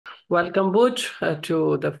Welcome, Butch,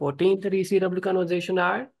 to the 14th DCW Conversation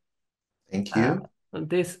Hour. Thank Uh, you.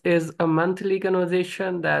 this is a monthly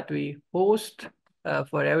conversation that we host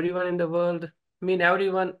for everyone in the world. I mean,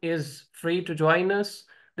 everyone is free to join us.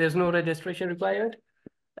 There's no registration required.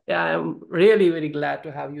 I'm really very glad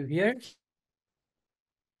to have you here.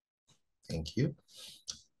 Thank you.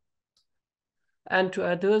 And to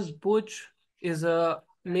others, Butch is a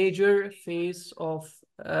major face of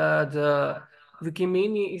the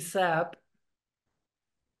Wikimania ESEAP,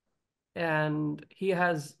 and he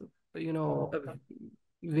has, a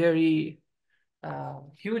very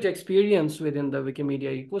huge experience within the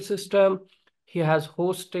Wikimedia ecosystem. He has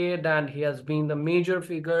hosted and he has been the major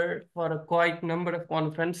figure for a quite number of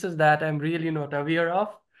conferences that I'm really not aware of.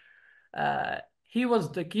 He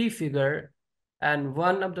was the key figure and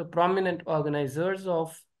one of the prominent organizers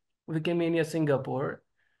of Wikimania Singapore.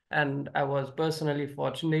 And I was personally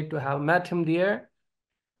fortunate to have met him there.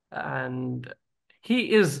 And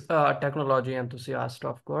he is a technology enthusiast,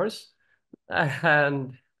 of course.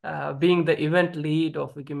 And being the event lead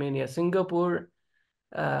of Wikimania Singapore,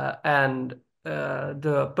 and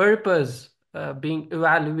the purpose being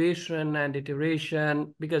evaluation and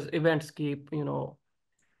iteration, because events keep,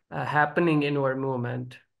 happening in our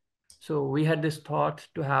movement. So we had this thought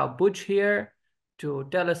to have Butch here to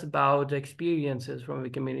tell us about the experiences from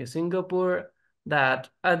Wikimania Singapore that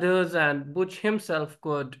others and Butch himself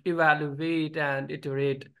could evaluate and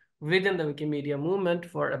iterate within the Wikimedia movement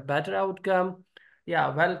for a better outcome.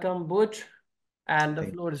 Yeah, welcome, Butch, and the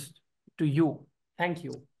Thank, floor is to you. Thank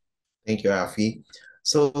you. thank you, Afi.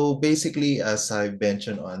 So basically, as I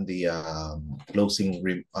mentioned on the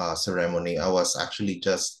closing ceremony, I was actually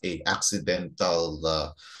just a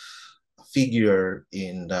accidental figure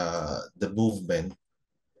in the movement.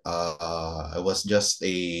 I was just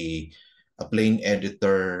a plain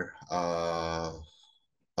editor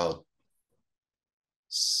about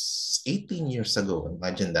 18 years ago.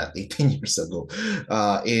 Imagine that, 18 years ago.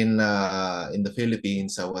 In the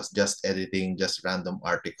Philippines, I was just editing just random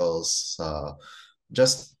articles,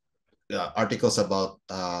 just articles about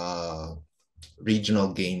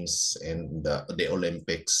regional games and the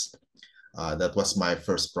Olympics. That was my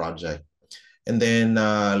first project. And then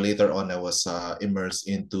later on, I was immersed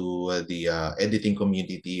into the editing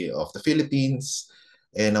community of the Philippines.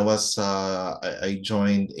 And I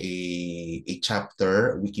joined a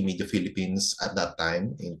chapter, Wikimedia Philippines, at that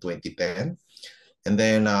time in 2010. And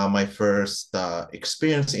then my first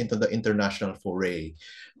experience into the international foray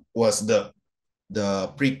was the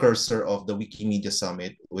precursor of the Wikimedia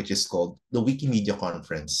Summit, which is called the Wikimedia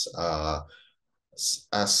Conference.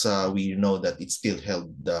 As we know that it's still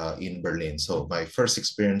held in Berlin. So my first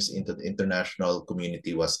experience into the international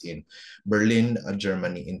community was in Berlin,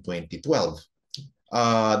 Germany in 2012.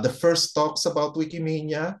 The first talks about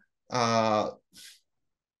Wikimania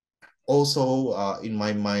also in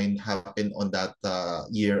my mind happened on that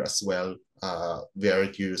year as well. Very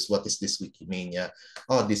curious, what is this Wikimania?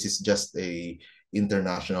 Oh, this is just a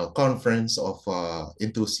international conference of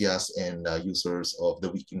enthusiasts and users of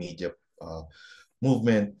the Wikimedia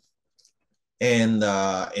movement. And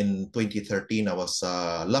in 2013, I was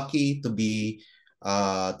lucky to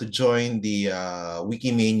join the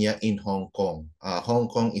Wikimania in Hong Kong. Hong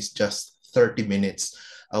Kong is just 30 minutes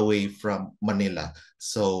away from Manila.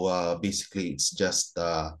 So basically, it's just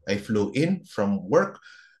I flew in from work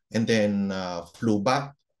and then flew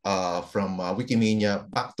back from Wikimania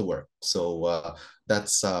back to work. So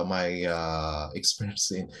that's my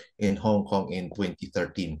experience in Hong Kong in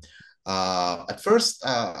 2013. At first,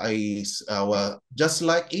 I just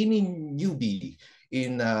like any newbie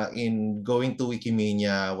in going to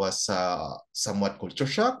Wikimania was somewhat culture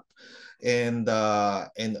shock, and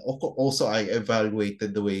also I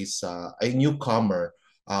evaluated the ways a newcomer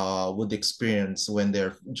would experience when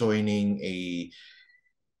they're joining a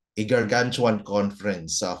gargantuan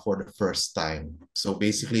conference for the first time. So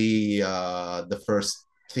basically, the first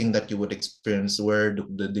thing that you would experience where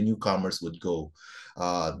the newcomers would go.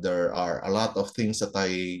 There are a lot of things that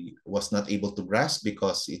I was not able to grasp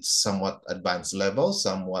because it's somewhat advanced level,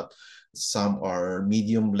 some are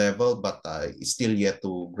medium level, but I still yet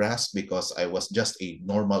to grasp because I was just a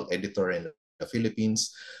normal editor in the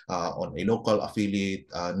Philippines on a local affiliate,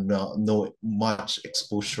 no much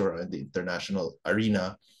exposure in the international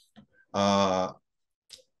arena. Uh,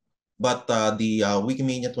 but the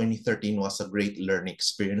Wikimania 2013 was a great learning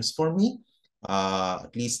experience for me.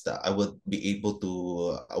 At least I was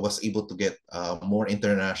able to get more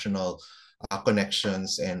international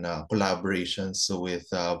connections and collaborations with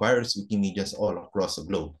various Wikimedians all across the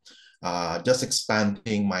globe, just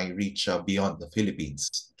expanding my reach beyond the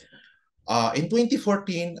Philippines. In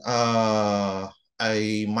 2014, I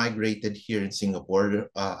migrated here in Singapore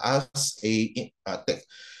as a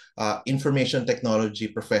information technology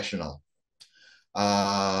professional.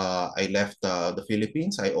 I left the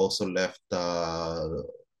Philippines. I also left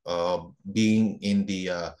being in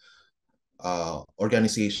the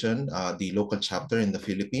organization, the local chapter in the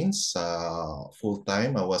Philippines, full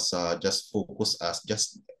time. I was just focused as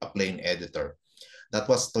just a plain editor. That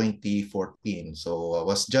was 2014. So it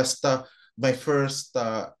was just my first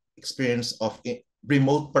experience of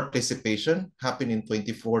remote participation happened in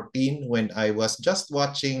 2014 when I was just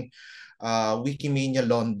watching Wikimania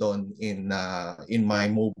London in my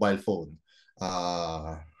mobile phone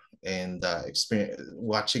and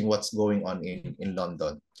watching what's going on in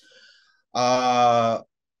London. I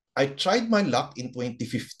tried my luck in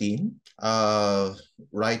 2015,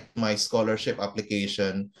 write my scholarship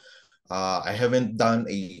application. I haven't done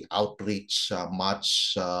a outreach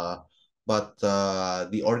much, but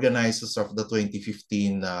the organizers of the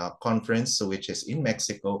 2015 conference, which is in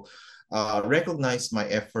Mexico, recognized my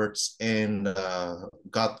efforts and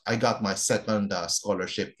I got my second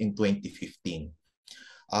scholarship in 2015.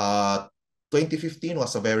 2015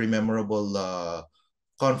 was a very memorable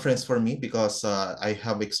conference for me because I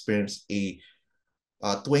have experienced a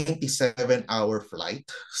 27-hour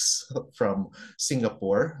flight from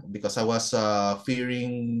Singapore because I was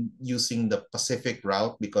fearing using the Pacific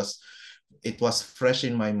route because it was fresh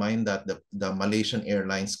in my mind that the Malaysian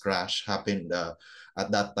Airlines crash happened at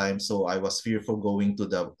that time. So I was fearful going to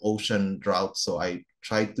the ocean route. So I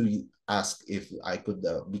tried to ask if I could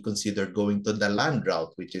be considered going to the land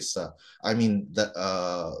route, which is, I mean,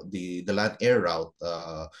 the land air route,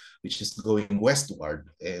 which is going westward.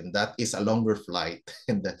 And that is a longer flight.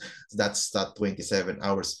 And that's that 27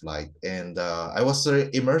 hours flight. And I was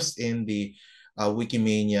immersed in the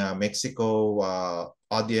Wikimania Mexico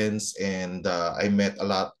audience, and I met a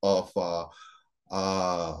lot of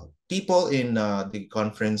people in the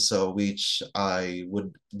conference, which I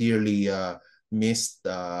would dearly miss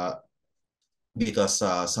because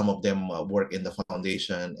some of them work in the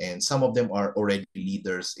foundation and some of them are already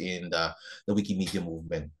leaders in the Wikimedia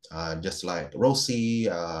movement, just like Rosie,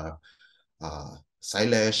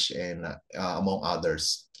 Silesh, and among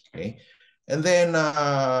others. Okay, and then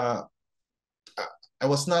I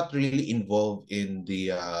was not really involved in the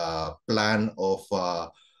plan of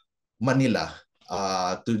Manila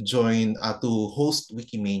to join, to host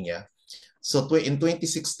Wikimania. So in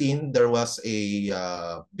 2016, there was a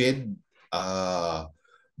bid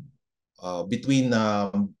between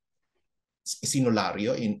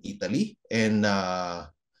Sinulario in Italy and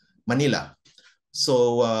Manila.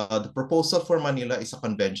 So the proposal for Manila is a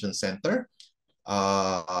convention center.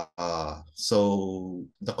 So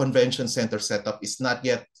the convention center setup is not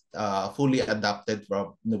yet fully adapted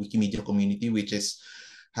from the Wikimedia community, which is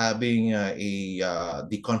having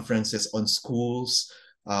the conferences on schools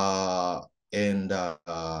and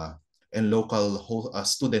local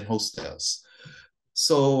student hostels.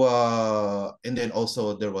 So and then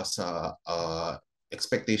also there was a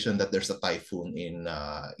expectation that there's a typhoon in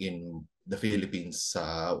the Philippines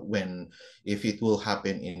when if it will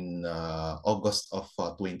happen in August of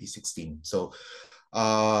 2016. So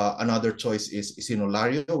another choice is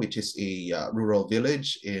Sinulario, which is a rural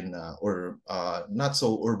village in or not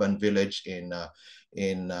so urban village in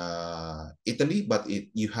Italy, but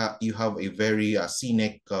you have a very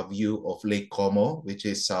scenic view of Lake Como, which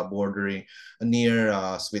is bordering near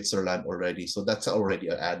Switzerland already. So that's already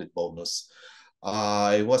an added bonus.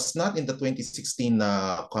 I was not in the 2016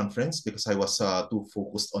 conference because I was too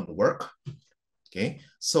focused on work. Okay,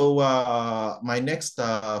 so my next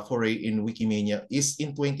foray in Wikimania is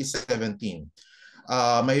in 2017.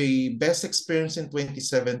 My best experience in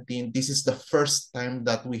 2017, this is the first time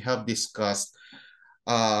that we have discussed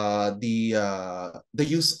the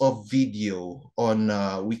use of video on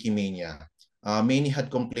Wikimania. Many had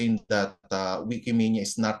complained that Wikimania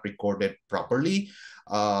is not recorded properly.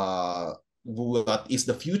 What is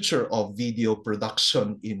the future of video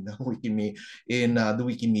production in the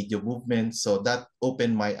Wikimedia movement? So that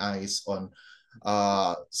opened my eyes on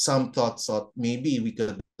some thoughts that maybe we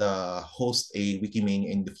could host a Wikimania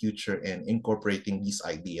in the future and incorporating these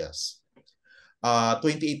ideas.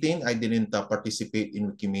 2018, I didn't participate in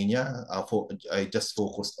Wikimania. I just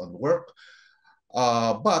focused on work.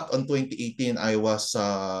 But on 2018, I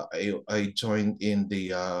joined in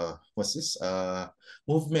the what's this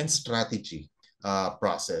movement strategy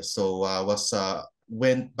process. So I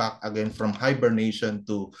went back again from hibernation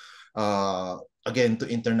to again to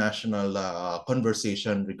international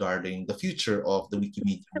conversation regarding the future of the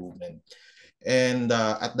Wikimedia movement. And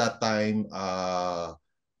at that time,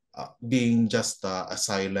 being just a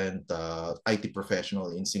silent IT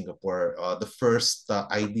professional in Singapore, the first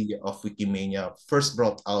idea of Wikimania first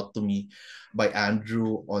brought out to me by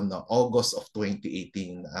Andrew on August of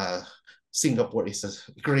 2018. Singapore is a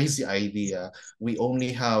crazy idea. We don't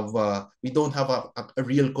have a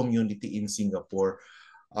real community in Singapore,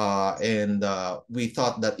 and we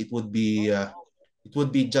thought that it would be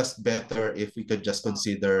just better if we could just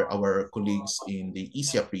consider our colleagues in the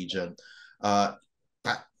ESEAP region. Uh,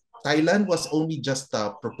 Thailand was only just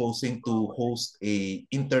proposing to host a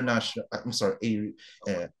international, I'm sorry,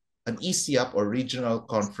 an ESEAP or regional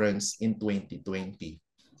conference in 2020.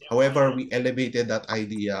 However, we elevated that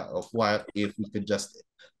idea of what if we could just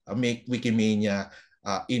make Wikimania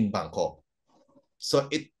in Bangkok. So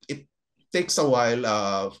it takes a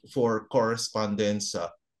while for correspondence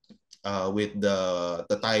with the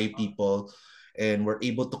Thai people, and we're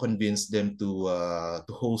able to convince them to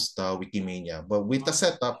host Wikimania, but with a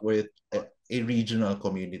setup with a regional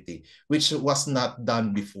community, which was not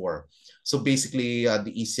done before. So basically,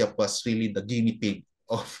 the ESEAP was really the guinea pig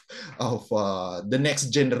of the next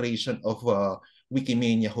generation of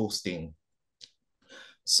Wikimania hosting.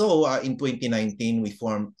 So in 2019, we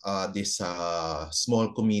formed this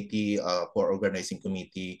small committee for organizing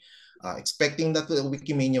committee, expecting that the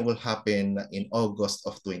Wikimania will happen in August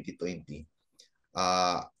of 2020.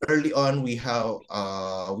 Early on, we have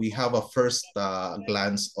a first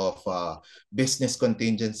glance of business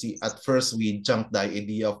contingency. At first, we junked the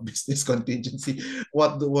idea of business contingency.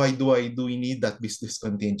 Why do we need that business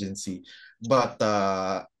contingency? But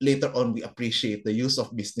later on, we appreciate the use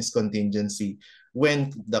of business contingency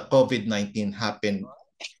when the COVID-19 happened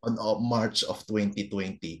on March of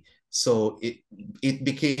 2020. So it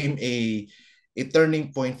became a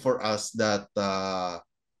turning point for us that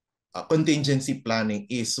contingency planning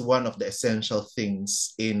is one of the essential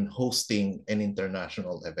things in hosting an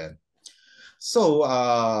international event. So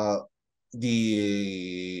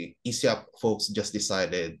the ESEAP folks just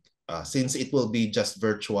decided, since it will be just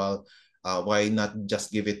virtual, why not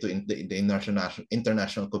just give it to the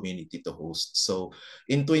international community to host? So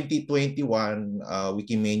in 2021,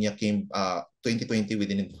 Wikimania came. 2020 we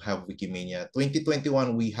didn't have Wikimania.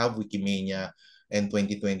 2021 we have Wikimania, and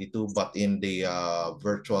 2022, but in the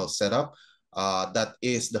virtual setup. That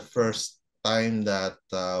is the first time that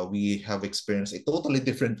we have experienced a totally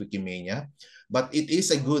different Wikimania, but it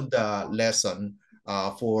is a good lesson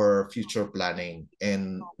for future planning.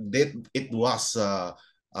 And it was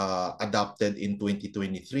adopted in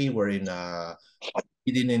 2023, wherein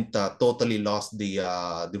we didn't totally lost the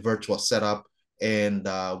virtual setup, and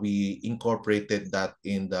we incorporated that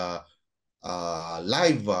in the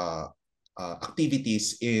live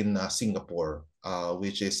activities in Singapore,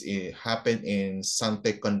 which is happened in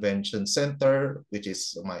Suntec Convention Center, which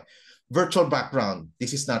is my virtual background.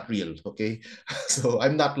 This is not real, okay? So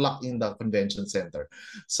I'm not locked in the convention center.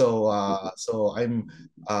 So I'm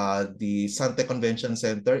the Suntec Convention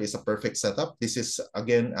Center is a perfect setup. This is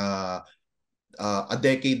again a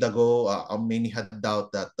decade ago, many had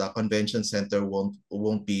doubt that the convention center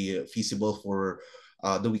won't be feasible for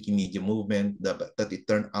the Wikimedia movement. That it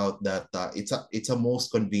turned out that it's a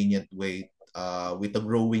most convenient way with a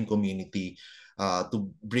growing community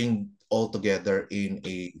to bring all together in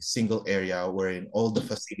a single area, wherein all the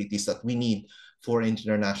facilities that we need for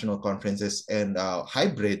international conferences and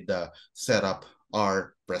hybrid setup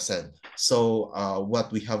are present. So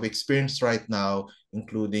what we have experienced right now,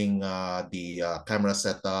 including the camera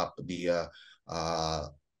setup, the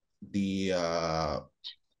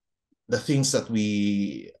things that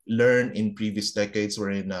we learned in previous decades,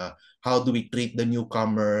 wherein how do we treat the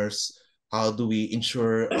newcomers, how do we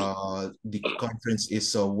ensure the conference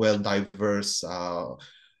is well diverse,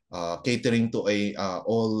 catering to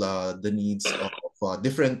all the needs of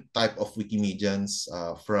different type of Wikimedians,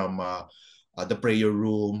 from the prayer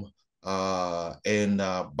room. And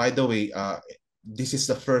by the way, this is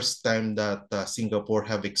the first time that Singapore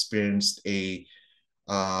have experienced a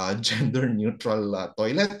gender neutral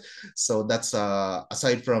toilet. So that's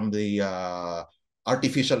aside from the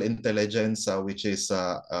artificial intelligence, which is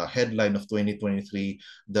a headline of 2023,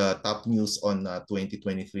 the top news on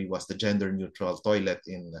 2023 was the gender neutral toilet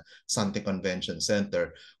in Sante Convention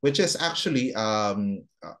Center, which is actually an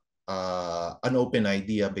open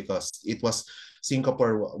idea, because it was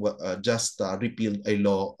Singapore just repealed a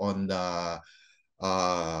law on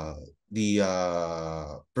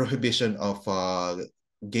the prohibition of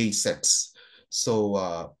gay sex.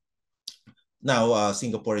 So now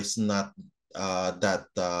Singapore is not that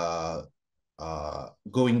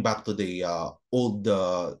going back to the old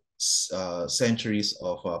centuries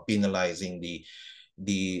of penalizing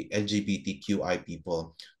the LGBTQI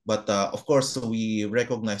people. But of course, we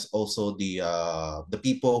recognize also the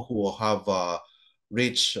people who have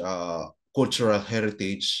rich cultural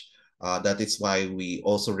heritage. That is why we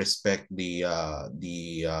also respect the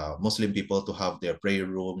Muslim people to have their prayer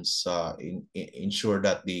rooms. Ensure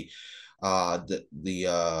that the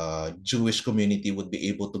Jewish community would be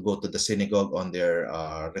able to go to the synagogue on their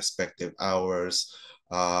respective hours.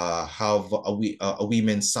 Have a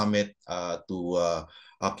women's summit to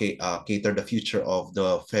cater the future of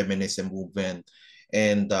the feminism movement,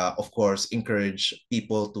 and of course encourage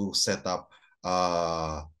people to set up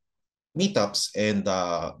meetups and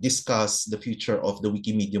discuss the future of the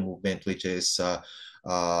Wikimedia movement, which is uh,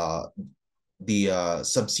 the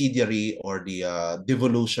subsidiary or the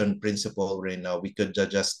devolution principle, wherein we could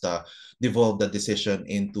just devolve the decision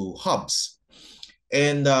into hubs.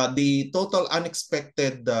 And the total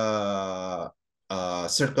unexpected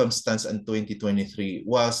circumstance in 2023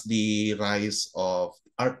 was the rise of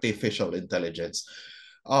artificial intelligence.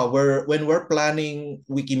 When we're planning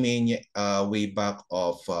Wikimania way back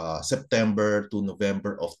of September to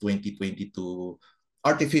November of 2022,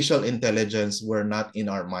 artificial intelligence were not in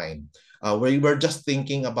our mind. We were just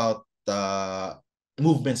thinking about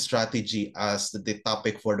movement strategy as the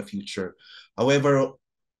topic for the future. However,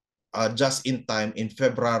 just in time in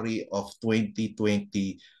February of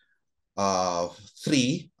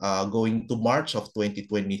 2023, going to March of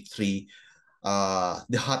 2023,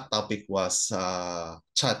 the hot topic was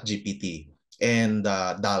ChatGPT and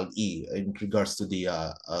DAL-E in regards to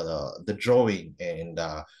the drawing, and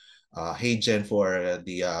HeyGen for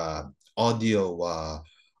the audio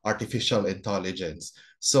artificial intelligence.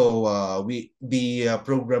 So the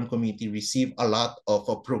program committee received a lot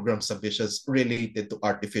of program submissions related to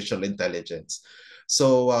artificial intelligence.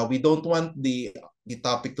 So we don't want the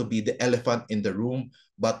topic to be the elephant in the room,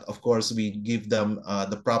 but of course we give them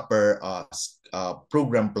the proper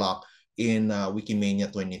program block in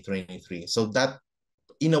Wikimania 2023. So that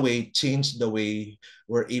in a way changed the way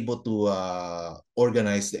we're able to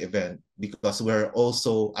organize the event, because we're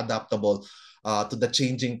also adaptable to the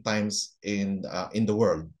changing times in the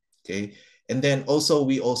world. Okay, and then also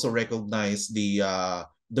we also recognize the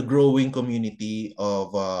growing community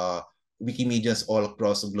of Wikimedians all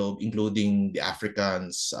across the globe, including the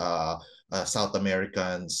Africans, South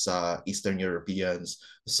Americans, Eastern Europeans.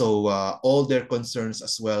 So all their concerns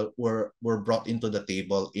as well were brought into the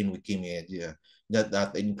table in Wikimedia.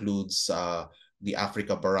 That includes the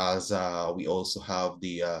Africa Baraza. We also have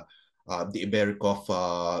the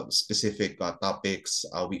Iberikoff specific topics.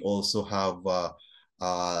 We also have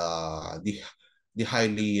the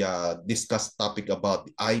highly discussed topic about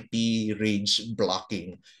the IP rage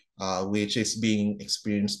blocking, which is being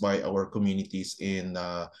experienced by our communities in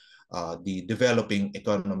the developing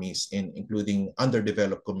economies, including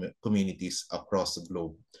underdeveloped communities across the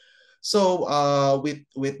globe. So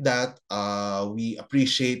with that, we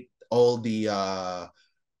appreciate all the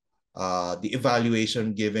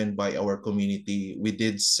evaluation given by our community. We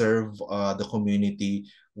did serve the community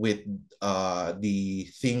with the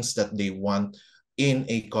things that they want in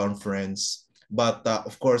a conference. But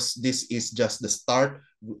of course, this is just the start.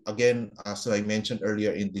 Again, as I mentioned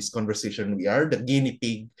earlier in this conversation, we are the guinea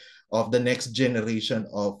pig of the next generation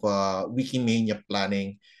of Wikimania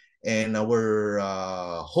planning. And we're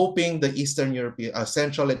hoping the Eastern European,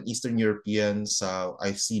 Central and Eastern Europeans.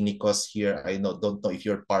 I see Nikos here. Don't know if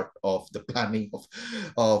you're part of the planning of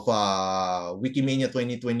Wikimania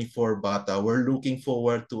 2024, but we're looking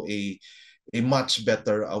forward to a much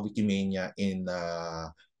better Wikimania in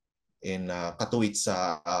Katowice,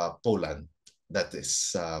 Poland. That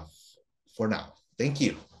is for now. Thank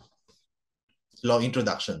you. Long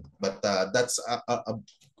introduction, but that's a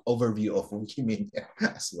overview of Wikimania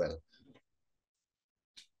as well.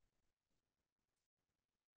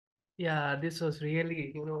 Yeah, this was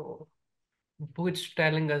really, Butch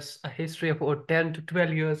telling us a history of about 10 to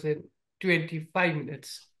 12 years in 25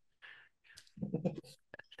 minutes.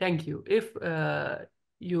 Thank you. If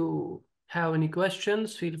you have any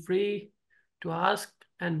questions, feel free to ask.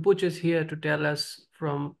 And Butch is here to tell us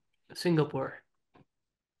from Singapore.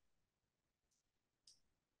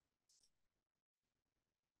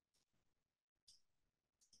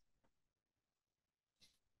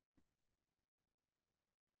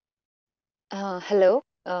 Hello.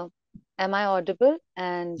 Am I audible?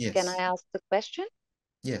 And can I Yes. ask the question?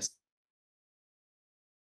 Yes.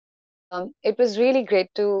 It was really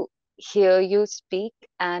great to hear you speak,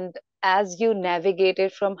 and as you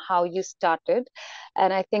navigated from how you started,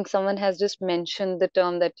 and I think someone has just mentioned the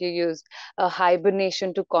term that you used,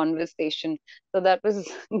 hibernation to conversation. So that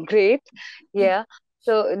was great. Yeah.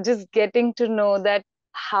 So just getting to know that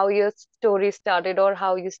how your story started or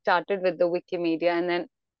how you started with the Wikimedia, and then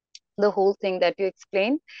the whole thing that you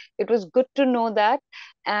explained. It was good to know that.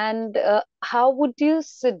 And how would you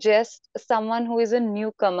suggest someone who is a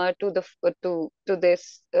newcomer to to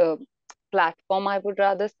this platform, I would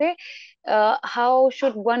rather say, how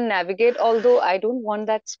should one navigate? Although I don't want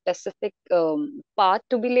that specific path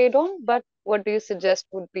to be laid on, but what do you suggest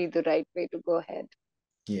would be the right way to go ahead?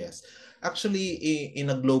 Yes. Actually, in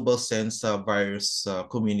a global sense, various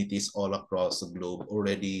communities all across the globe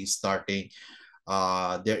already starting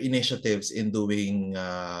their initiatives in doing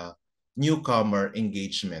newcomer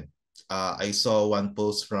engagement. I saw one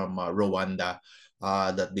post from Rwanda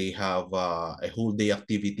that they have a whole day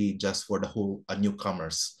activity just for the whole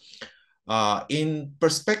newcomers. In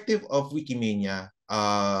perspective of Wikimania,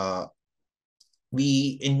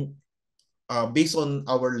 we in based on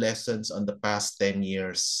our lessons on the past 10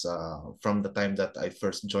 years from the time that I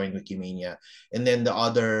first joined Wikimania, and then the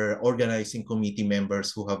other organizing committee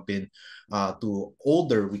members who have been to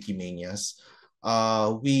older Wikimanias,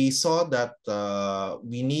 we saw that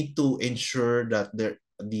we need to ensure that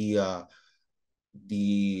the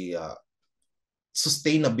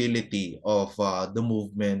sustainability of the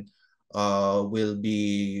movement will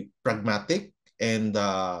be pragmatic, and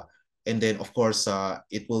then of course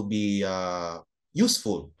it will be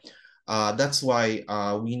useful. That's why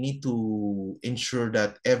we need to ensure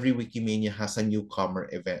that every Wikimania has a newcomer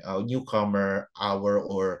event, a newcomer hour,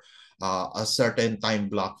 or a certain time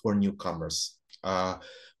block for newcomers.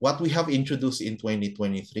 What we have introduced in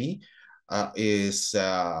 2023 is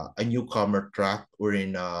a newcomer track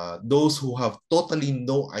wherein those who have totally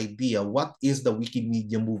no idea what is the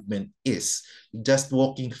Wikimedia movement is, just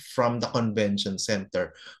walking from the convention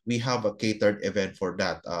center, we have a catered event for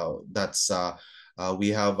that. We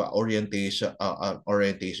have orientation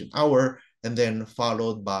hour, and then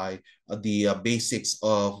followed by the basics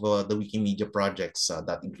of the Wikimedia projects.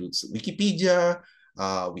 That includes Wikipedia,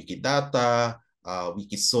 Wikidata,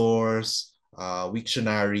 Wikisource,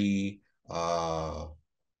 Wiktionary,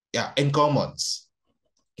 yeah, and commons.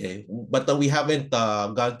 Okay, but we haven't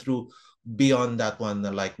gone through beyond that one,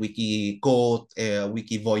 like Wiki Code,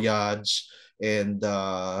 Wiki Voyage, and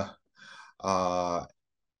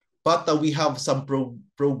but we have some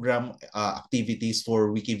program activities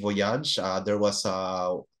for Wiki Voyage. There was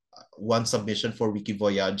one submission for Wiki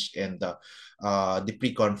Voyage, and the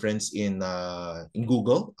pre-conference in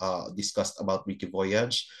Google discussed about Wiki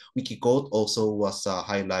Voyage. Wikicode also was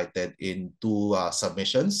highlighted in two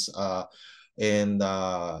submissions, and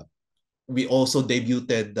we also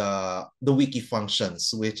debuted the wiki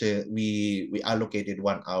functions, which we allocated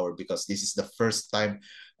 1 hour because this is the first time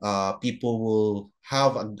people will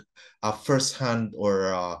have a first-hand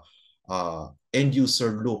or end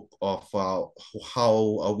user look of how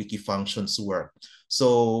wiki functions work.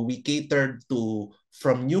 So we catered to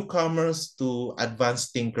from newcomers to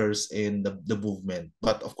advanced thinkers in the movement.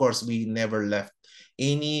 But of course, we never left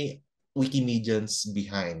any Wikimedians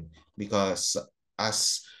behind, because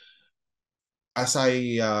as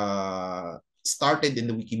I started in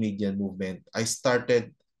the Wikimedia movement, I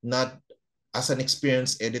started not as an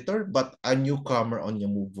experienced editor, but a newcomer on the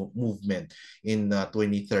movement in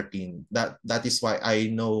 2013. That is why I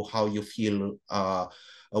know how you feel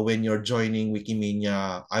when you're joining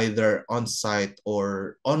Wikimedia, either on site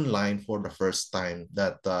or online for the first time.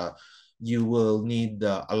 That you will need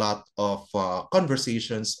a lot of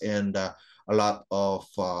conversations and a lot of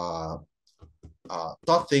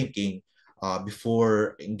thought thinking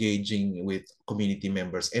before engaging with community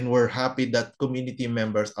members. And we're happy that community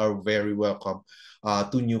members are very welcome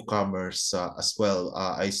to newcomers as well.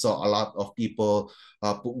 I saw a lot of people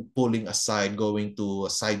pulling aside, going to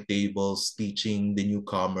side tables, teaching the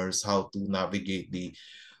newcomers how to navigate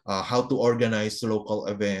how to organize local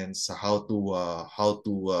events, how to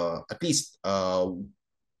at least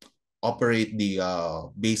operate the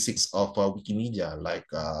basics of Wikimedia, like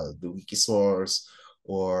the Wikisource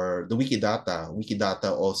or the Wikidata.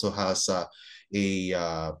 Wikidata also has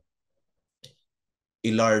a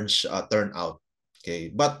large turnout. Okay,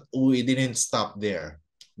 but we didn't stop there,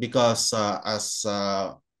 because as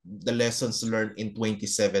the lessons learned in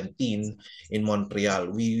 2017 in Montreal,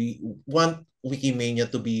 we want Wikimania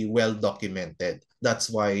to be well documented.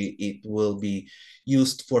 That's why it will be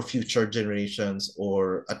used for future generations,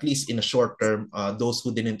 or at least in the short term, those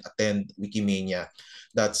who didn't attend Wikimania.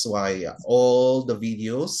 That's why all the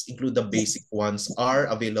videos, include the basic ones, are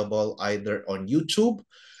available either on YouTube,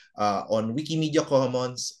 on Wikimedia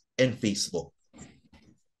Commons, and Facebook.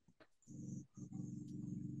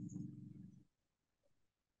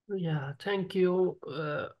 Yeah, thank you,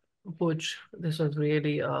 Butch. This was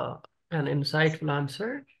really an insightful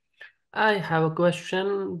answer. I have a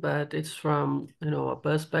question, but it's from, a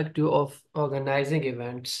perspective of organizing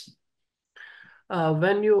events.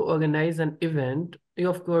 When you organize an event, you,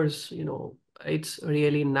 of course, it's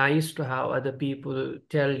really nice to have other people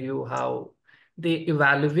tell you how they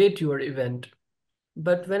evaluate your event.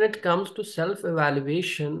 But when it comes to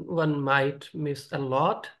self-evaluation, one might miss a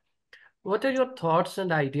lot. What are your thoughts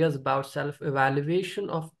and ideas about self-evaluation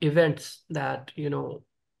of events that,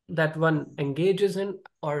 that one engages in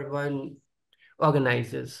or one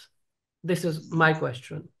organizes? This is my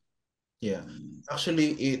question. Yeah,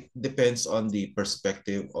 actually, it depends on the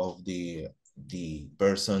perspective of the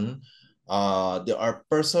person. There are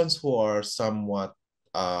persons who are somewhat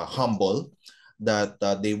humble, that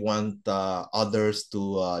they want others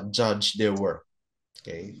to judge their work.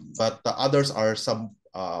 Okay, but the others are some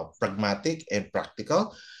pragmatic and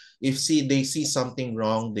practical. If they see something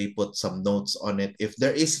wrong, they put some notes on it. If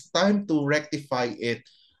there is time to rectify it,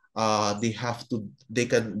 they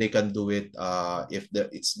can do it, if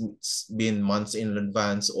it's been months in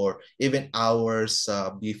advance or even hours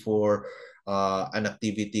before an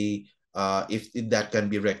activity. If that can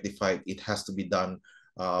be rectified, it has to be done.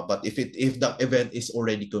 But if the event is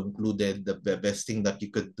already concluded, the best thing that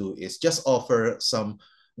you could do is just offer some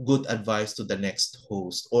good advice to the next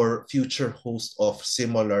host or future host of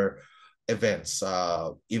similar events,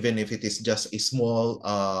 even if it is just a small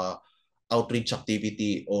outreach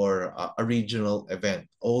activity or a regional event.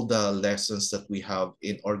 All the lessons that we have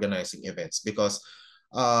in organizing events, because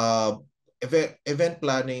event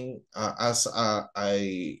planning, as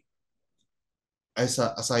I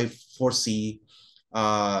foresee,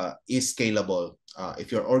 is scalable.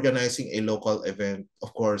 If you're organizing a local event,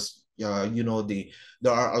 of course, there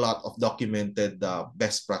are a lot of documented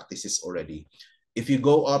best practices already. If you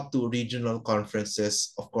go up to regional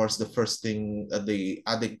conferences, of course, the first thing, the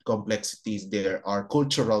added complexities there are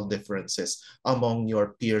cultural differences among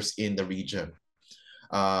your peers in the region.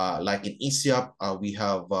 Like in ESEAP, we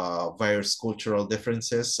have various cultural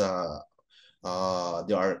differences. There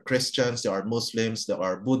are Christians, there are Muslims, there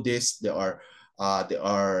are Buddhists, there are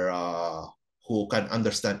who can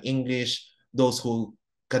understand English, those who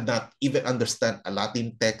cannot even understand a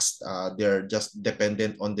Latin text. They're just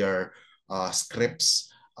dependent on their scripts.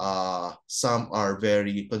 Some are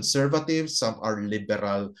very conservative, some are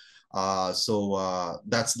liberal. So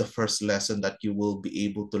that's the first lesson that you will be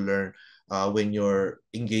able to learn when you're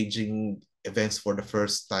engaging events for the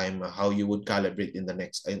first time, how you would calibrate in the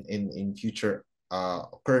next in future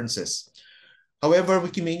occurrences. However,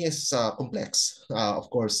 Wikimania is complex. Of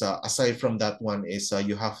course, aside from that one is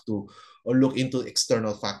you have to look into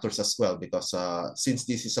external factors as well, because since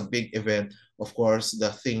this is a big event, of course, the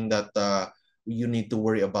thing that you need to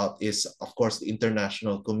worry about is, of course, the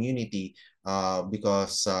international community,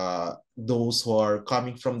 because those who are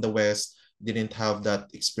coming from the West didn't have that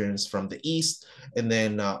experience from the East, and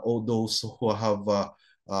then all those who have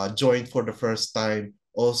joined for the first time,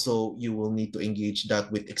 also you will need to engage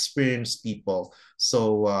that with experienced people.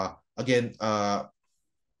 So again,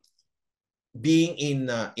 being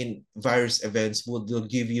in various events would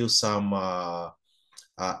give you some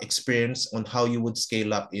experience on how you would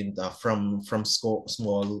scale up in from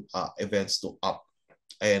small events to up.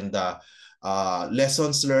 And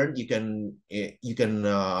lessons learned, you can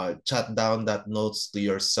chat down that notes to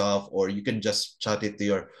yourself, or you can just chat it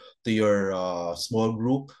to your small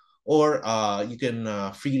group, or you can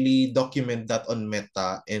freely document that on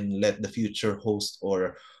Meta and let the future host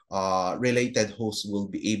or related hosts will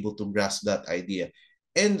be able to grasp that idea.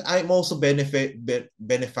 And I'm also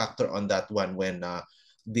benefactor on that one when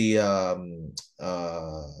the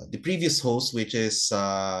previous host, which is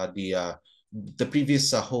the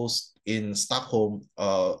previous host in Stockholm,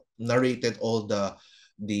 narrated all the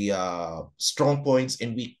strong points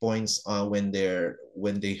and weak points when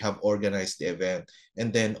they have organized the event,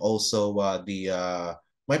 and then also the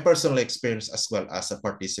my personal experience as well as a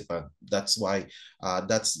participant. That's why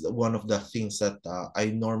that's one of the things that I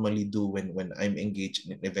normally do when I'm engaged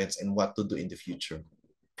in events and what to do in the future.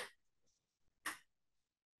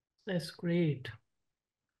 That's great.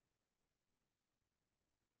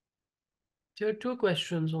 There are two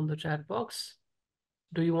questions on the chat box.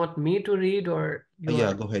 Do you want me to read or you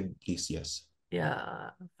Yeah, are... go ahead, please. Yes.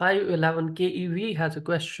 Yeah, 511 KEV has a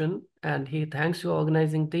question and he thanks your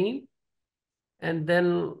organizing team. And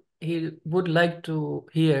then he would like to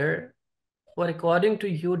hear what according to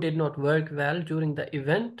you did not work well during the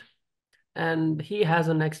event. And he has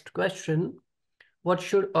a next question. What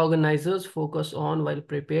should organizers focus on while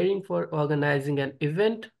preparing for organizing an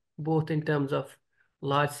event, both in terms of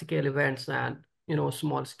large scale events and,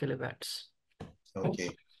 small scale events? Okay.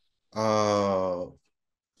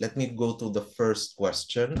 Let me go to the first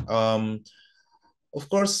question. Of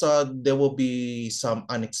course, there will be some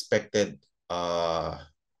unexpected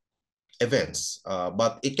events,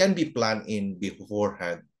 but it can be planned in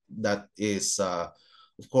beforehand. That is,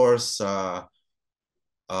 of course,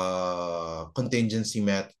 contingency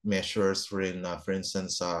measures. For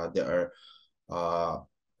instance, there are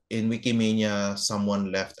in Wikimania,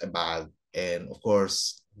 someone left a bag, and of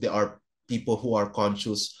course, there are people who are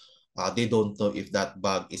conscious. They don't know if that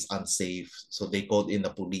bag is unsafe, so they called in the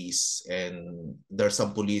police, and there's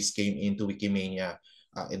some police came into Wikimania,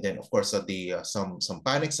 and then of course, some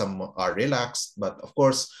panic, some are relaxed, but of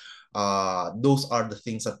course, those are the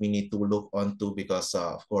things that we need to look onto because,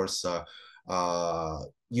 of course,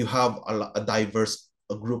 you have a diverse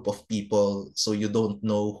group of people, so you don't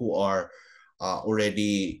know who are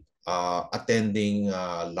already attending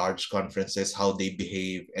large conferences, how they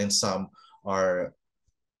behave, and some are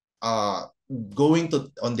uh, going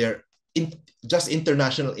to on their just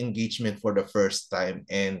international engagement for the first time,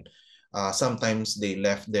 and sometimes they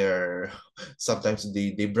left their sometimes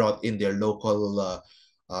they brought in their local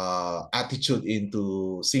attitude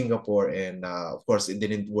into Singapore, and of course it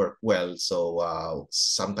didn't work well, so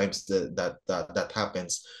sometimes that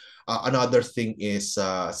happens. Another thing is,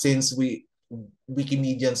 since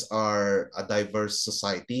Wikimedians are a diverse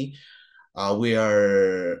society, we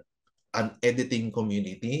are an editing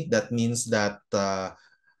community. That means that uh,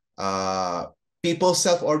 people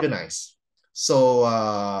self-organize. So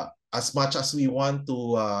as much as we want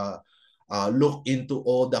to look into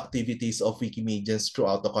all the activities of Wikimedians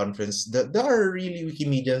throughout the conference, there are really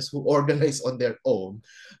Wikimedians who organize on their own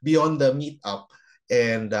beyond the meetup.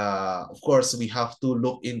 And of course, we have to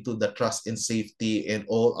look into the trust and safety and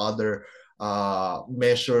all other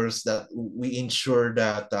measures that we ensure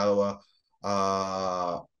that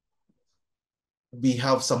we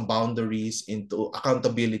have some boundaries into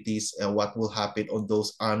accountabilities and what will happen on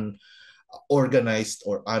those unorganized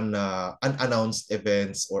or unannounced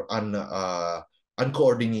events or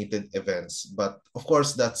uncoordinated events. But of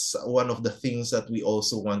course, that's one of the things that we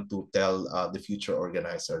also want to tell the future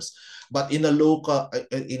organizers. But in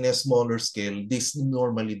in a smaller scale, this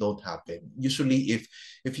normally don't happen. Usually,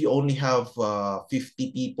 if you only have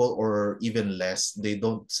 50 people or even less, they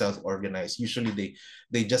don't self-organize. Usually,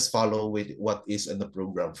 they just follow with what is in the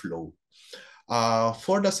program flow.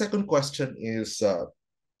 For the second question is,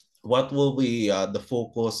 what will be the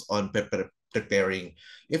focus on preparing?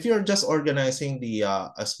 If you're just organizing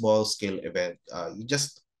a small scale event, you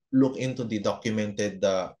just look into the documented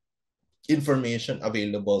information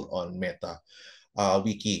available on Meta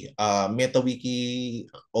Wiki. Meta Wiki,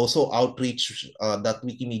 also outreach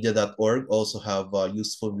 .wikimedia.org also have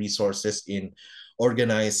useful resources in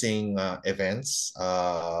organizing events.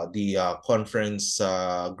 The conference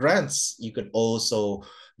grants, you could also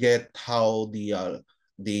get how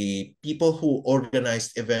the people who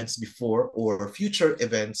organized events before or future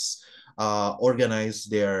events organize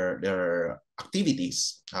their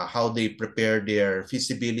activities, how they prepare their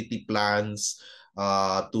feasibility plans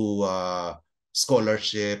to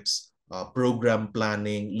scholarships, program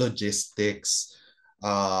planning, logistics.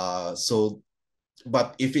 So,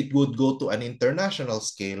 but if it would go to an international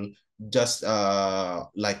scale, just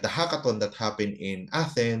like the hackathon that happened in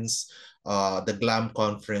Athens, the GLAM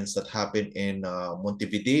conference that happened in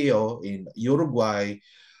Montevideo in Uruguay,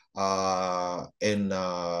 and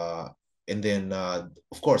then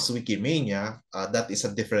of course Wikimania, that is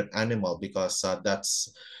a different animal because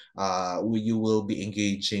that's you will be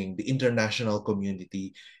engaging the international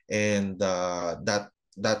community, and that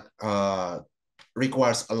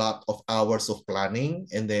requires a lot of hours of planning,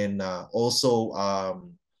 and then also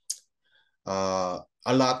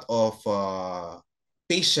a lot of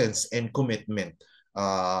patience and commitment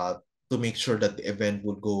uh, to make sure that the event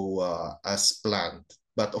would go as planned.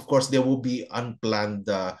 But of course, there will be unplanned.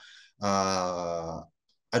 As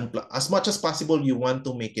much as possible, you want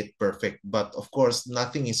to make it perfect. But of course,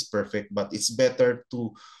 nothing is perfect. But it's better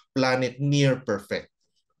to plan it near perfect.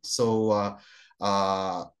 So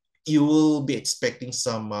uh, you will be expecting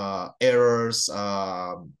some errors,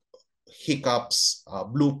 hiccups,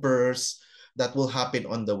 bloopers that will happen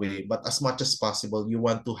on the way. But as much as possible, you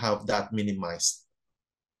want to have that minimized.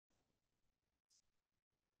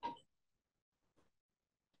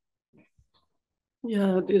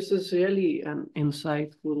 Yeah, this is really an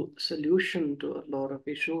insightful solution to a lot of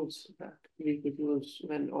issues that we could use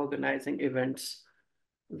when organizing events,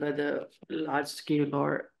 whether large scale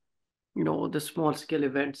or, the small scale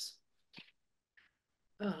events.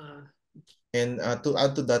 And to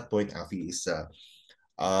add to that point, Afi, is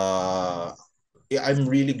uh, I'm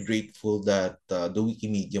really grateful that the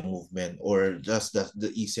Wikimedia movement, or just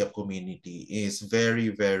the ESEAP community, is very,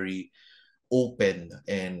 very open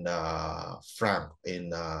and frank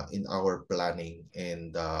in our planning,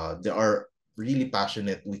 and there are really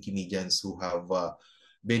passionate Wikimedians who have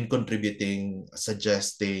been contributing,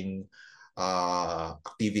 suggesting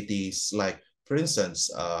activities like, for instance,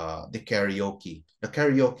 the karaoke. The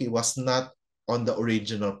karaoke was not on the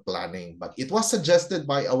original planning, but it was suggested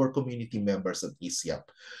by our community members at ESEAP.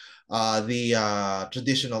 The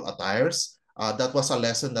traditional attires. That was a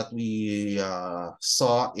lesson that we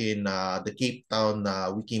saw in the Cape Town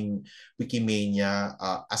Wikimania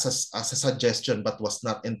as a suggestion, but was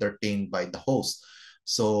not entertained by the host.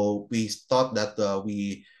 So we thought that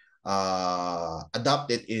we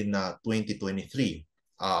adopted in 2023.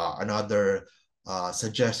 Another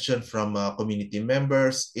suggestion from community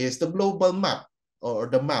members is the global map, or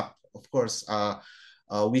the map. Of course,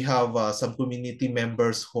 we have some community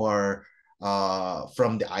members who are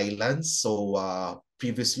from the islands. So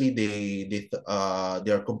previously, they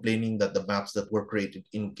are complaining that the maps that were created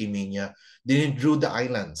in Wikimania didn't draw the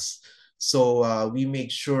islands. So we make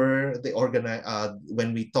sure they organize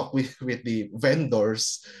when we talk with the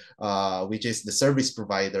vendors, which is the service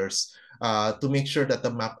providers, to make sure that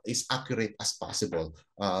the map is accurate as possible,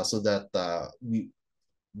 so that we.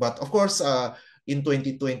 But of course, in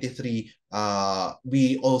 2023,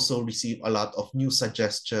 we also received a lot of new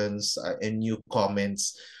suggestions and new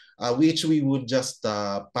comments, which we would just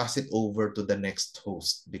pass it over to the next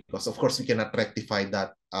host, because of course we cannot rectify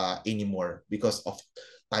that anymore because of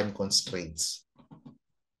time constraints.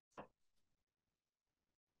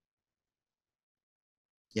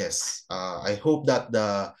 Yes, I hope that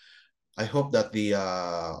the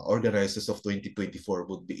organizers of 2024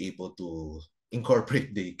 would be able to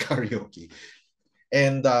incorporate the karaoke.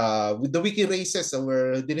 And with the wiki races,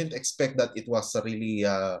 we didn't expect that it was really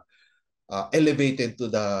elevated to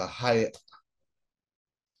the high,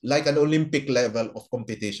 like an Olympic level of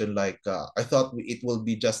competition. Like I thought it will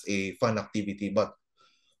be just a fun activity, but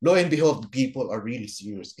lo and behold, people are really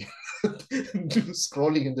serious,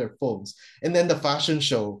 scrolling in their phones. And then the fashion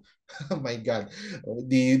show, oh my God,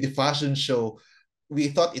 the fashion show. We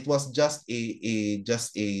thought it was just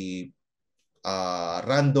a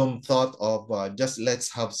random thought of just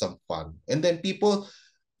let's have some fun, and then people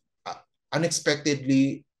uh,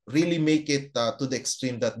 unexpectedly really make it to the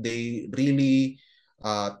extreme that they really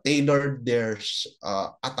tailored their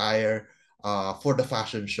attire for the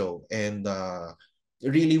fashion show. And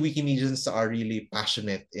really, Wikimedians are really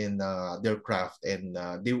passionate in their craft, and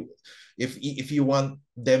if you want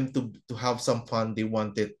them to have some fun, they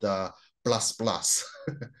want it plus plus.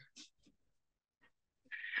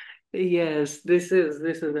 Yes, this is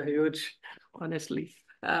a huge, honestly.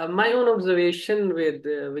 My own observation with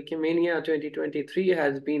Wikimania 2023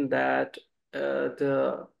 has been that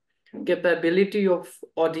the capability of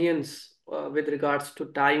audience with regards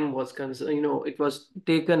to time was it was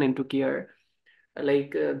taken into care.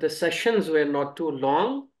 Like the sessions were not too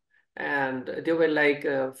long, and they were like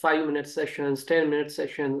 5 minute sessions, 10 minute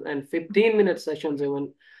sessions, and 15 minute sessions,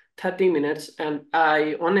 even 30 minutes. And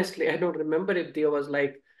I honestly, I don't remember if there was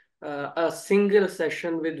like a single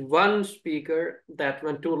session with one speaker that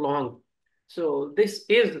went too long. So this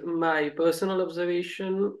is my personal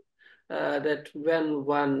observation, that when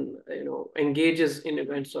one engages in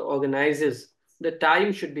events or organizes, the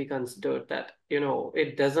time should be considered, that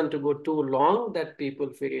it doesn't go too long that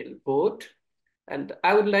people feel bored. And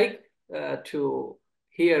I would like to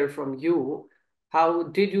hear from you, how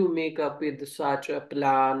did you make up with such a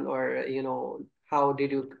plan? Or how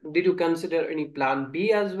did you consider any plan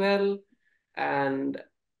B as well? And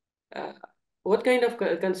uh, what kind of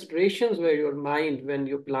considerations were your mind when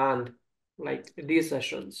you planned like these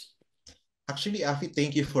sessions? Actually, Afi,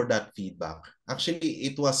 thank you for that feedback. Actually,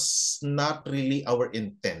 it was not really our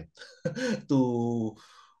intent to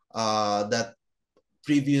that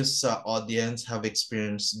previous audience have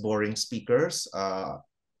experienced boring speakers,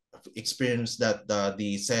 experienced that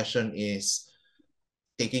the session is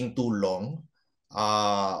taking too long.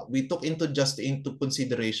 We took into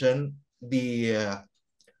consideration the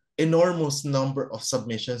enormous number of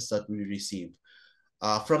submissions that we received.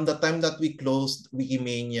 From the time that we closed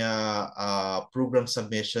Wikimania program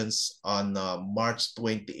submissions on March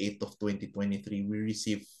 28th of 2023, we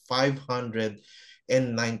received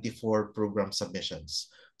 594 program submissions.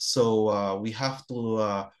 So we have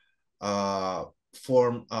to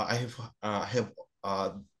form.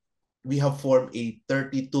 We have formed a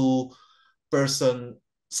 32-person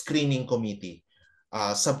screening committee,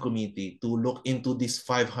 subcommittee, to look into these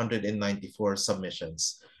 594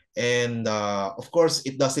 submissions. And of course,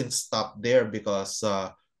 it doesn't stop there because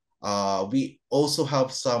we also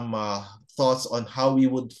have some thoughts on how we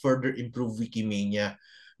would further improve Wikimania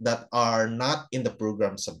that are not in the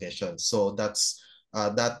program submission. So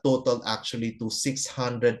that totaled actually to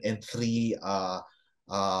 603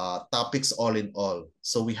 topics all in all.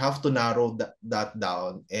 So we have to narrow that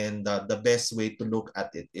down. And the best way to look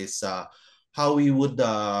at it is how we would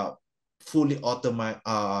fully optimize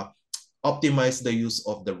the use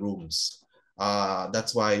of the rooms.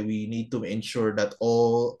 That's why we need to ensure that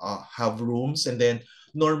all have rooms. And then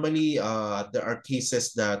normally there are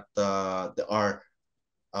cases that there are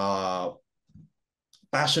uh,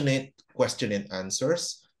 passionate question and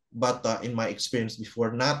answers. But in my experience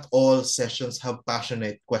before, not all sessions have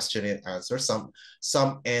passionate question and answers.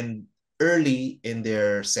 Some end early in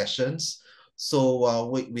their sessions. So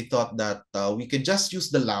we thought that we could just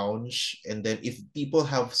use the lounge, and then if people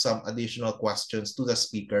have some additional questions to the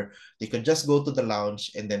speaker, they could just go to the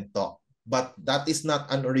lounge and then talk. But that is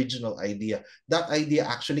not an original idea. That idea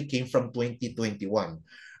actually came from 2021.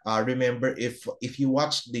 Remember, if you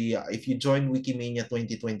watch if you join Wikimania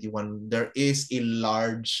 2021, there is a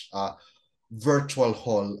large virtual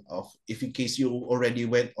hall of, if in case you already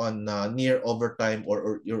went on near overtime,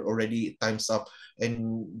 or you're already time's up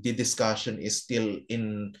and the discussion is still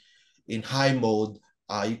in high mode,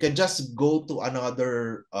 you can just go to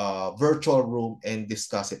another virtual room and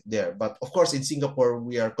discuss it there. But of course, in Singapore,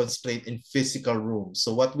 we are constrained in physical rooms.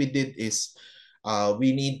 So what we did is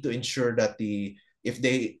we need to ensure that if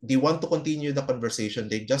they want to continue the conversation,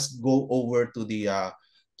 they just go over to the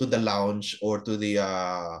lounge or to the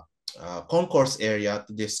concourse area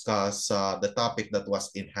to discuss the topic that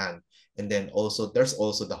was in hand. And then also there's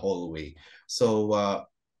also the hallway. So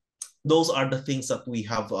those are the things that we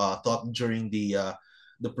have thought during the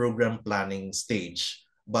program planning stage.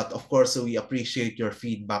 But of course, we appreciate your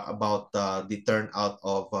feedback about the turnout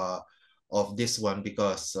of this one,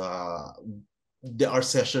 because our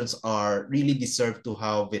sessions are really deserve to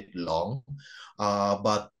have it long,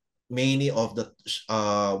 but many of the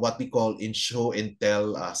what we call in show and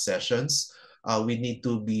tell sessions, we need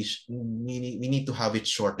to have it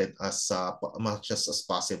shortened as much as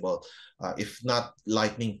possible. If not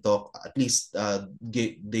lightning talk, at least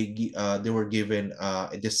they were given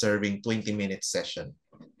a deserving 20-minute session.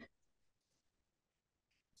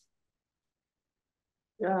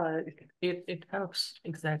 Yeah, it helps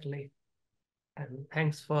exactly. And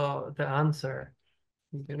thanks for the answer.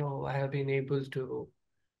 I have been able to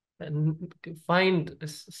find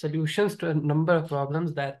solutions to a number of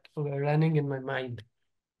problems that were running in my mind.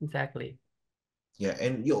 Exactly. Yeah,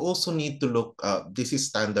 and you also need to look, this is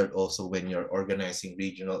standard also when you're organizing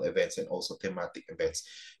regional events and also thematic events.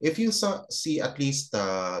 If you see at least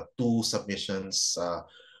two submissions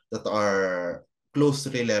that are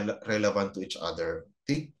closely relevant to each other,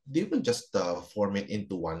 they will just form it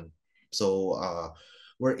into one. So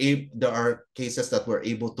there are cases that we're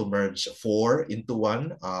able to merge four into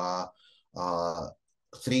one, uh,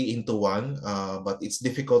 three into one, but it's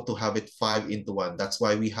difficult to have it five into one. That's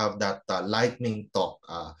why we have that lightning talk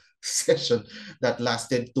session that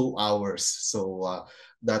lasted 2 hours. So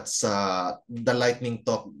that's the lightning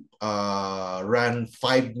talk ran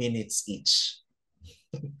 5 minutes each.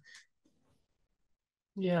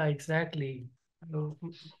 Yeah, exactly. Uh,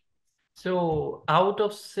 So out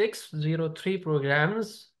of 603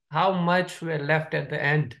 programs, how much were left at the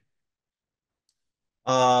end?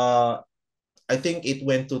 I think it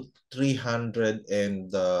went to 300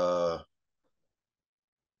 and I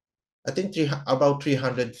think about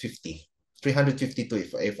 350.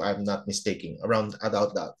 352 if I'm not mistaken, around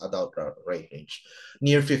adult range,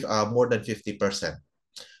 near more than 50%,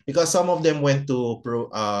 because some of them went to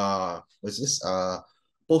what's this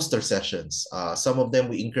poster sessions. Some of them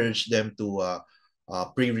we encourage them to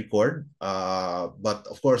pre-record, but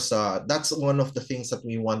of course that's one of the things that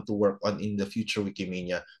we want to work on in the future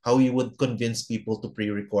Wikimania, how we would convince people to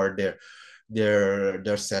pre-record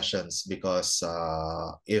their sessions, because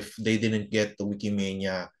if they didn't get the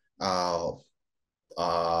Wikimania uh,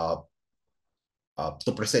 uh,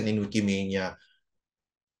 to present in Wikimania,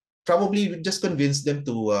 probably we just convince them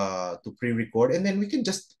to pre-record, and then we can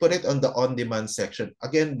just put it on the on-demand section.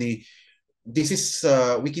 Again, this is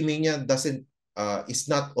Wikimania doesn't is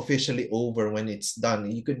not officially over when it's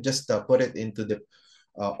done. You could just put it into the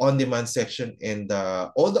on-demand section, and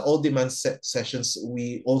all the on-demand sessions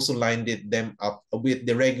we also lined them up with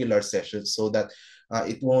the regular sessions, so that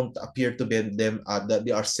it won't appear to be them that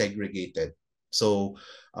they are segregated. So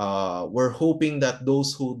we're hoping that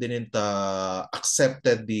those who didn't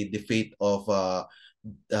accepted the fate of uh,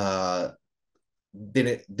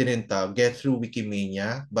 didn't get through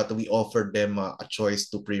Wikimania, but we offered them a choice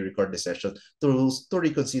to pre-record the session to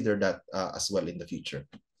reconsider that as well in the future.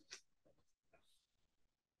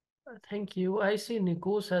 Thank you. I see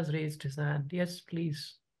Nikos has raised his hand. Yes,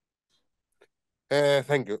 please.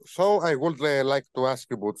 Thank you. So I would like to ask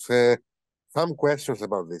you about some questions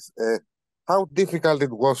about this. How difficult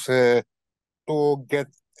it was to get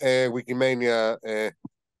Wikimania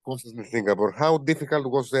hosted in Singapore? How difficult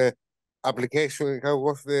was the application?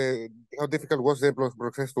 How difficult was the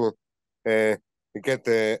process to get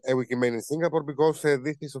a Wikimania in Singapore? Because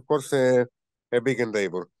this is of course a big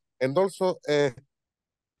endeavor, and also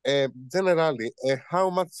generally, how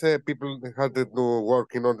much people had to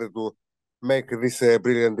work in order to make this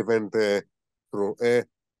brilliant event through?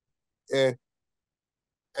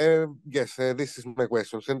 Uh, yes, this is my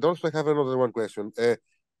questions. And also, I have another one question.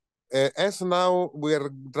 As now we are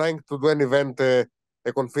trying to do an event, a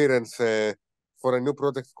conference for a new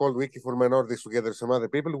project called Wiki for Minorities together with some other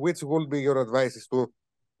people, which will be your advices to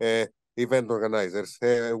event organizers,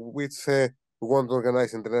 which want to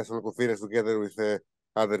organize international conference together with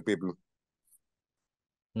other people?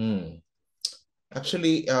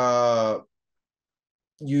 Actually,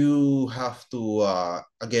 you have to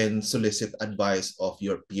again solicit advice of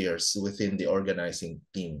your peers within the organizing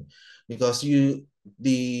team, because the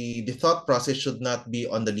thought process should not be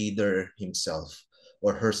on the leader himself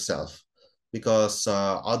or herself, because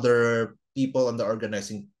other people on the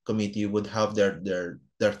organizing committee would have their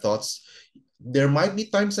thoughts. There might be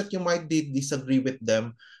times that you might disagree with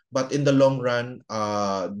them, but in the long run,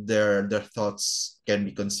 their thoughts can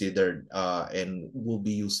be considered and will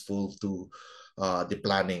be useful to the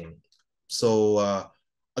planning. So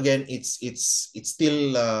again, it's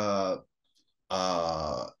still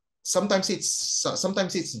uh, sometimes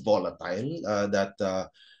it's volatile, uh, that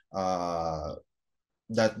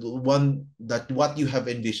what you have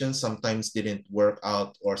envisioned sometimes didn't work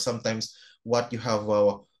out, or sometimes what you have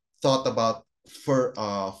thought about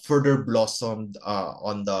further blossomed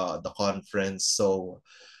on the conference. So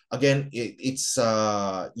again, it's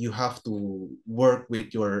you have to work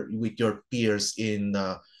with your peers in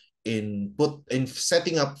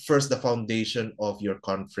setting up first the foundation of your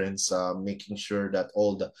conference, making sure that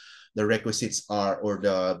all the requisites are, or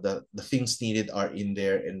the things needed are in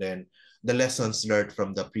there, and then the lessons learned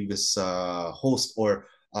from the previous host or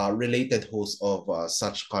related host of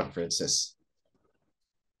such conferences.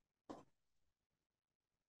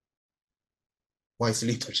 Wise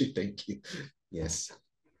leadership, thank you. Yes.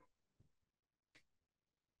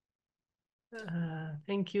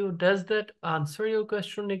 Thank you. Does that answer your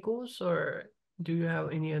question, Nikos, or do you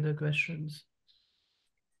have any other questions?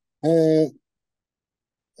 Yes,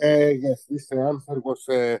 this answer was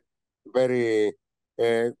very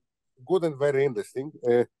good and very interesting.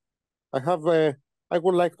 I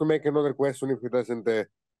would like to make another question if it doesn't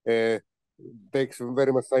takes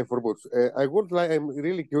very much time for Butch. I'm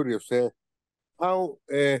really curious how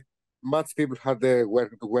much people had to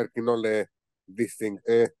work in all these things,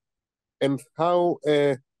 and how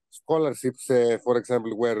scholarships, for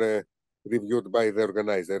example, were reviewed by the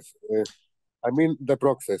organizers. I mean the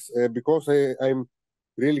process, because I'm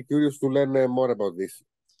really curious to learn more about this.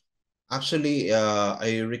 Actually,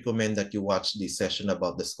 I recommend that you watch the session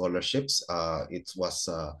about the scholarships. It was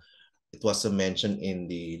mentioned in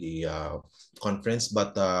the conference,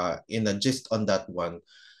 but in a gist on that one,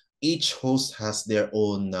 each host has their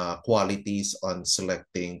own qualities on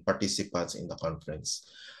selecting participants in the conference.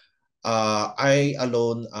 I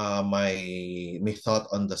alone, my thought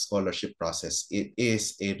on the scholarship process, it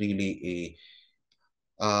is a really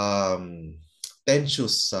a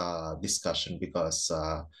tenuous discussion, because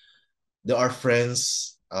there are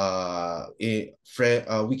friends,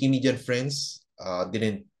 Wikimedian friends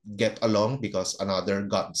didn't get along because another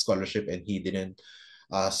got scholarship and he didn't.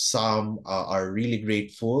 Some are really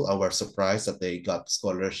grateful, were surprised that they got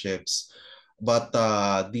scholarships. But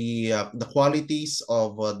the qualities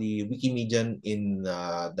of the Wikimedian in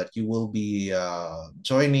that you will be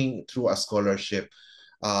joining through a scholarship,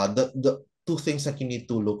 the two things that you need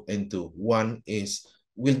to look into. One is,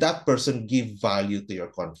 will that person give value to your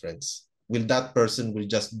conference? Will that person will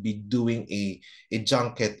just be doing a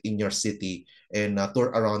junket in your city and tour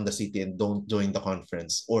around the city and don't join the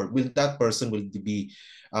conference? Or will that person will be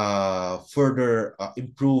further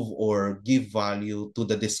improve or give value to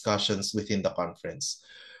the discussions within the conference?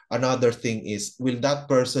 Another thing is, will that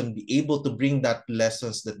person be able to bring that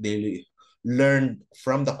lessons that they learned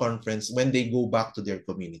from the conference when they go back to their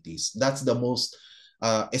communities? That's the most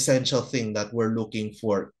essential thing that we're looking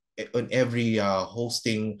for in every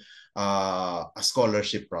hosting a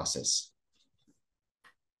scholarship process.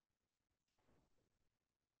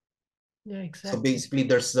 Yeah, So exactly. basically,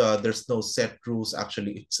 there's no set rules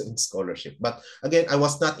actually in scholarship. But again, I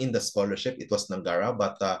was not in the scholarship. It was Nagara,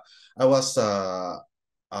 but I was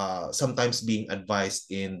sometimes being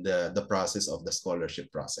advised in the process of the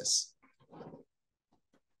scholarship process.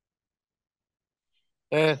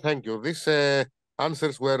 Thank you. These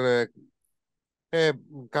answers were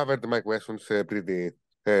covered my questions pretty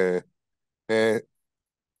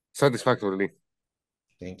satisfactorily.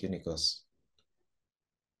 Thank you, Nikos.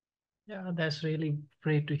 Yeah, that's really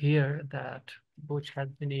great to hear that Butch has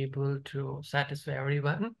been able to satisfy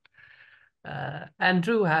everyone.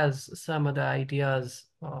 Andrew has some other ideas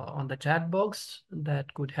on the chat box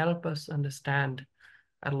that could help us understand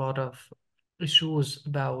a lot of issues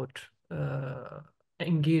about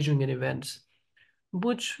engaging in events.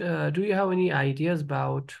 Butch, do you have any ideas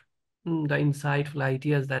about the insightful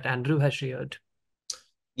ideas that Andrew has shared?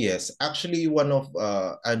 Yes, actually, one of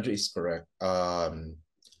Andrew is correct.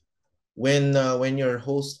 When your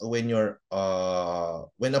host when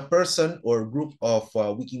a person or group of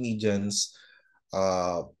Wikimedians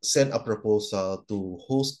send a proposal to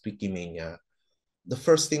host Wikimania, the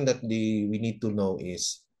first thing that we need to know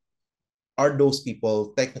is, are those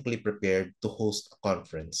people technically prepared to host a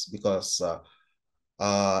conference? Because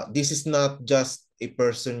this is not just a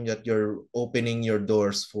person that you're opening your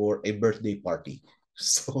doors for a birthday party.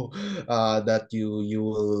 So that you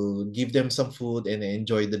will give them some food and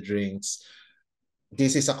enjoy the drinks.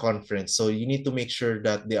 This is a conference, so you need to make sure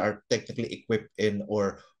that they are technically equipped in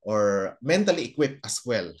or mentally equipped as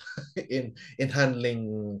well in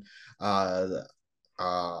handling uh,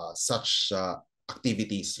 such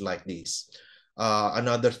activities like this.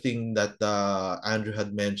 Another thing that Andrew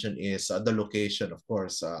had mentioned is the location. Of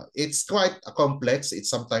course, it's quite complex. It's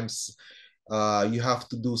sometimes you have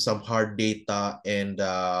to do some hard data and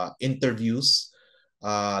interviews.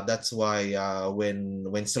 That's why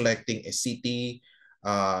when selecting a city,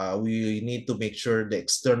 we need to make sure the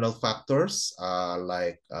external factors,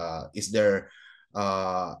 like is there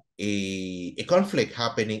a conflict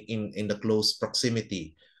happening in the close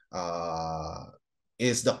proximity?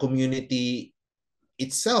 Is the community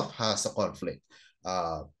itself has a conflict?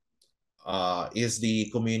 Uh, is the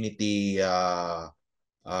community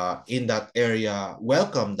in that area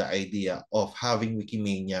welcome the idea of having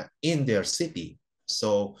Wikimania in their city?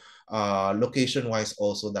 So location-wise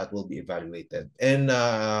also that will be evaluated. And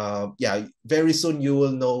yeah, very soon you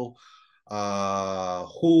will know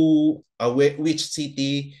which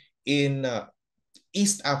city in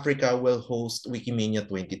East Africa will host Wikimania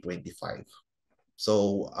 2025.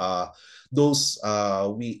 So those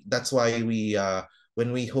we that's why we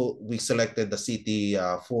when we selected the city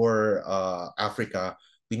for Africa,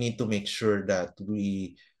 we need to make sure that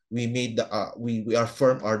we made we are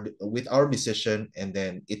firm with our decision, and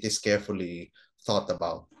then it is carefully thought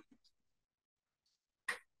about.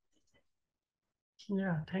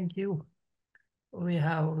 Yeah, thank you. We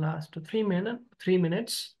have last 3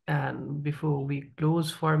 minutes, and before we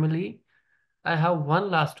close formally, I have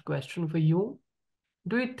one last question for you.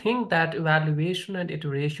 Do you think that evaluation and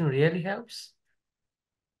iteration really helps?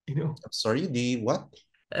 You know, Sorry, the what?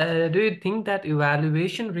 do you think that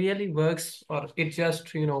evaluation really works, or it's just,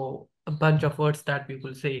 a bunch of words that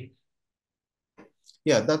people say?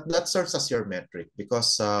 Yeah, that serves as your metric,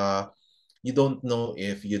 because you don't know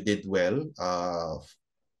if you did well.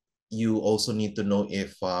 You also need to know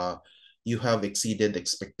if you have exceeded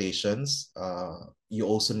expectations. You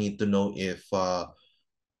also need to know if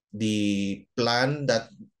the plan that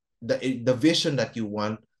the vision that you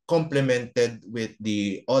want complemented with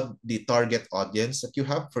the target audience that you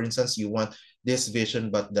have. For instance, you want this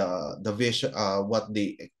vision, but the vision what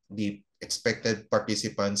the expected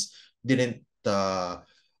participants didn't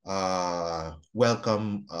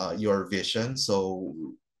welcome your vision. So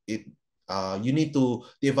it you need to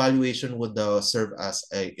the evaluation would serve as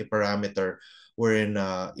a parameter wherein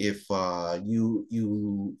if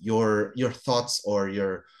your thoughts or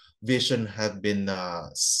your vision have been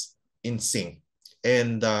in sync.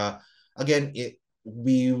 And again,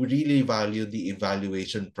 we really value the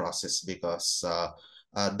evaluation process, because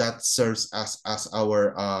that serves as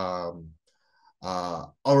our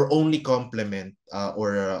only complement,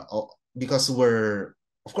 because we're,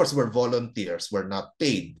 of course, we're volunteers, we're not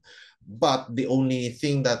paid, but the only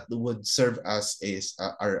thing that would serve us is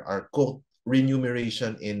our quote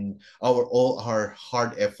remuneration in all our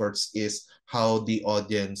hard efforts is how the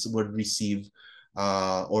audience would receive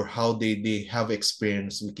or how they have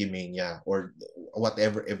experienced Wikimania or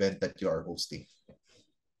whatever event that you are hosting.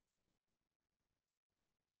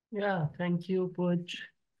 Yeah, thank you, Butch,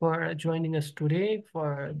 for joining us today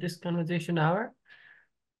for this conversation hour.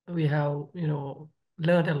 We have,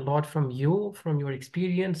 learned a lot from you, from your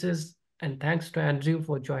experiences, and thanks to Andrew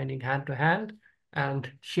for joining hand to hand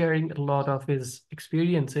and sharing a lot of his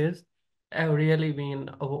experiences. I've really been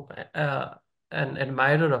an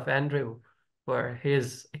admirer of Andrew for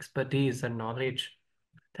his expertise and knowledge.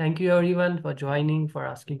 Thank you everyone for joining, for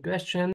asking questions.